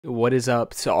What is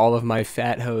up to all of my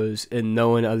fat hoes and no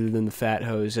one other than the fat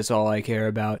hoes? That's all I care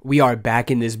about. We are back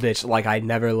in this bitch like I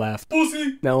never left.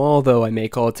 Pussy! Now, although I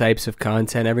make all types of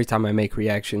content, every time I make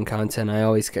reaction content, I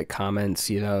always get comments,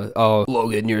 you know, oh,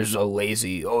 Logan, you're so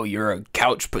lazy. Oh, you're a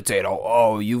couch potato.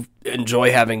 Oh, you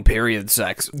enjoy having period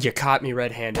sex. You caught me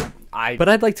red-handed. But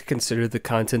I'd like to consider the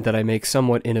content that I make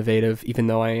somewhat innovative, even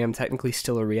though I am technically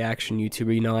still a reaction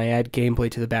YouTuber. You know, I add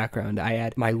gameplay to the background. I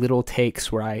add my little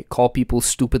takes where I call people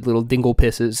stupid little dingle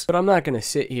pisses. But I'm not going to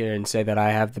sit here and say that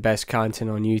I have the best content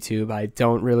on YouTube. I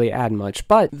don't really add much.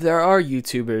 But there are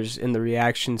YouTubers in the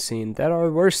reaction scene that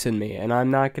are worse than me, and I'm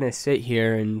not going to sit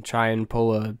here and try and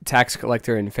pull a tax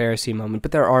collector and Pharisee moment,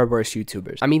 but there are worse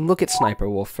YouTubers. I mean, look at Sniper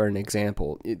Wolf for an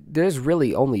example. There's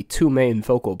really only two main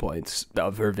focal points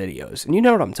of her videos. And you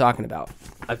know what I'm talking about.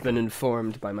 I've been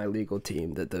informed by my legal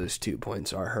team that those 2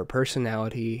 points are her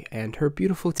personality and her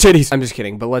beautiful titties. I'm just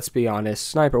kidding, but let's be honest,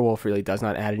 Sniper Wolf really does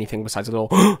not add anything besides a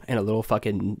little and a little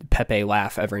fucking Pepe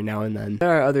laugh every now and then.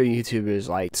 There are other YouTubers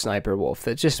like Sniper Wolf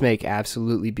that just make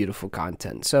absolutely beautiful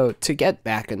content. So to get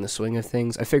back in the swing of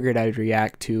things, I figured I'd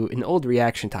react to an old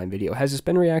reaction time video. Has this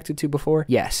been reacted to before?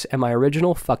 Yes. Am I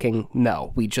original? Fucking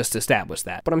no. We just established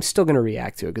that. But I'm still gonna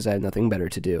react to it because I have nothing better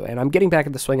to do. And I'm getting back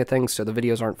in the swing of things, so the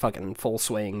videos aren't fucking full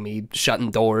swing, me shutting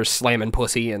doors, slamming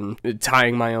pussy, and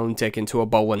tying my own dick into a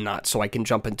bowling knot so I can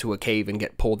jump into a cave and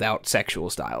get pulled out sexual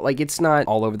style. Like, it's not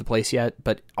all over the place yet,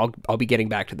 but I'll be getting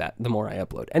back to that the more I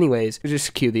upload. Anyways,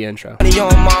 just cue the intro.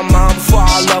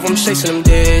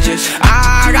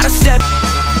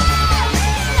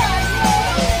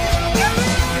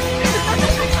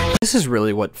 This is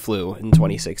really what flew in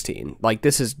 2016. Like,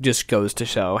 this just goes to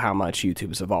show how much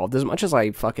YouTube's evolved. As much as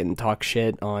I fucking talk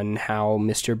shit on how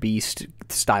Mr. Beast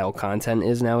style content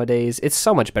is nowadays, it's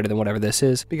so much better than whatever this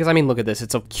is. Because, I mean, look at this.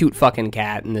 It's a cute fucking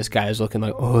cat, and this guy is looking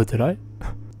like, oh, did I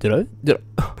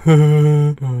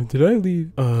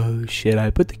leave? Oh, shit, I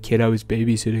put the kid I was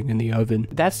babysitting in the oven.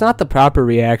 That's not the proper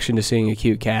reaction to seeing a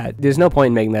cute cat. There's no point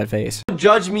in making that face.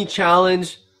 Judge me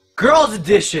challenge, girls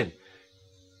edition.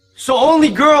 So only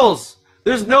girls.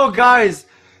 There's no guys.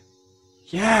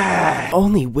 Yeah.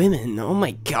 Only women. Oh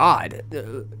my god.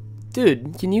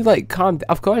 Dude, can you like calm down?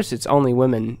 Of course it's only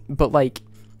women, but like,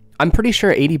 I'm pretty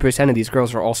sure 80% of these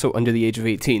girls are also under the age of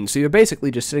 18. So you're basically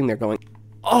just sitting there going,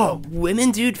 oh, women,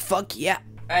 dude, fuck yeah.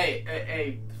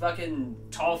 Hey, fucking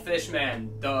tall fish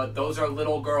man. Those are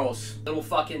little girls. Little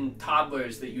fucking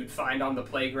toddlers that you'd find on the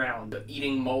playground,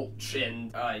 eating mulch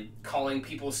and calling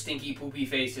people stinky poopy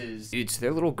faces. Dude, so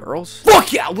they're little girls?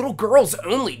 Fuck yeah, little girls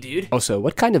only, dude. Also,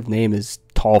 what kind of name is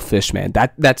Tall Fish Man?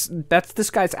 That's this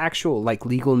guy's actual, like,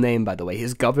 legal name, by the way.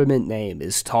 His government name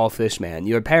is Tall Fish Man.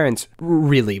 Your parents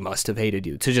really must have hated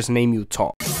you to just name you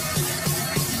Tall.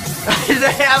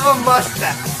 They have a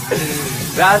mustache.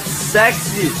 That's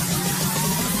sexy.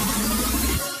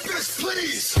 Yes,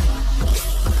 please.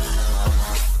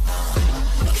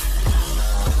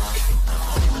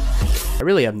 I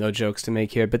really have no jokes to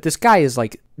make here, but this guy is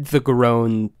like the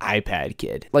grown iPad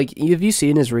kid. Like, have you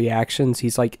seen his reactions?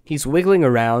 He's wiggling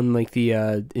around like the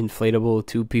inflatable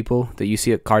tube people that you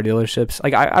see at car dealerships.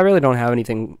 Like, I really don't have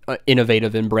anything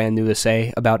innovative and brand new to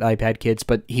say about iPad kids,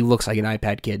 but he looks like an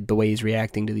iPad kid the way he's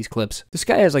reacting to these clips. This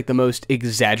guy has like the most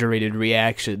exaggerated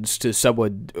reactions to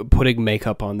someone putting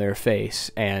makeup on their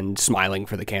face and smiling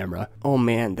for the camera. Oh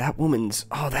man, that woman's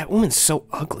so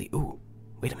ugly. Ooh.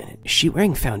 Wait a minute, is she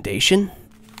wearing foundation?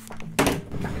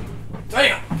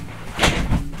 Damn!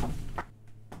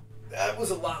 That was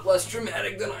a lot less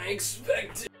dramatic than I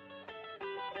expected.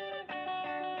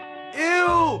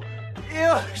 Ew!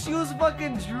 Ew, she was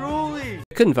fucking drooly.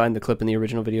 I couldn't find the clip in the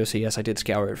original video, so yes, I did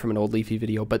scour it from an old Leafy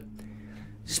video, but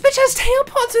this bitch has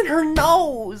tampons in her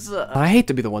nose! I hate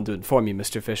to be the one to inform you,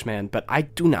 Mr. Fishman, but I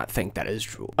do not think that is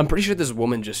true. I'm pretty sure this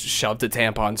woman just shoved a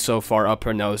tampon so far up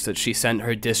her nose that she sent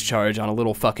her discharge on a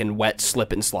little fucking wet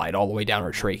slip and slide all the way down her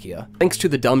trachea. Thanks to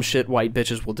the dumb shit white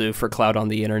bitches will do for clout on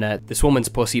the internet, this woman's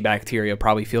pussy bacteria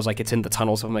probably feels like it's in the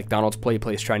tunnels of a McDonald's play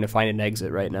place trying to find an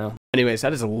exit right now. Anyways,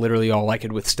 that is literally all I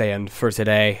could withstand for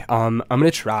today. I'm gonna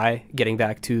try getting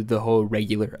back to the whole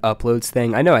regular uploads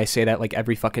thing. I know I say that like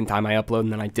every fucking time I upload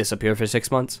and then I disappear for 6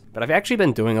 months, but I've actually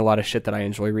been doing a lot of shit that I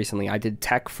enjoy recently. I did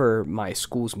tech for my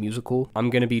school's musical. I'm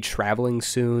gonna be traveling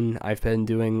soon. I've been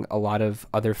doing a lot of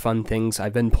other fun things.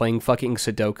 I've been playing fucking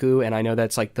Sudoku, and I know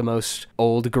that's like the most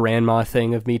old grandma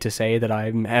thing of me to say, that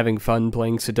I'm having fun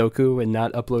playing Sudoku and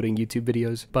not uploading YouTube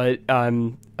videos, but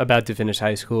about to finish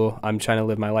high school. I'm trying to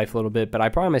live my life a little bit, but I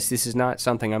promise this is not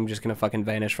something I'm just gonna fucking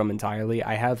vanish from entirely.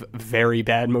 I have very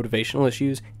bad motivational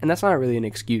issues, and that's not really an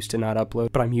excuse to not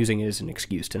upload, but I'm using it as an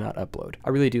excuse to not upload. I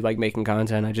really do like making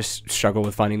content. I just struggle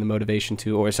with finding the motivation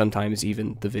to, or sometimes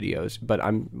even the videos, but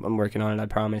I'm working on it, I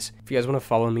promise. If you guys want to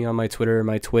follow me on my Twitter or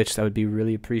my Twitch, that would be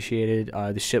really appreciated.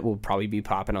 The shit will probably be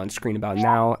popping on screen about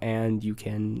now, and you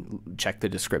can check the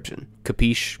description.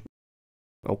 Capiche?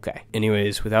 Okay.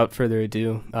 Anyways, without further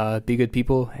ado, be good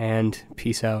people, and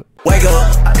peace out. Wake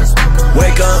up,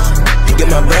 get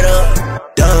my bread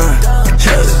up, done.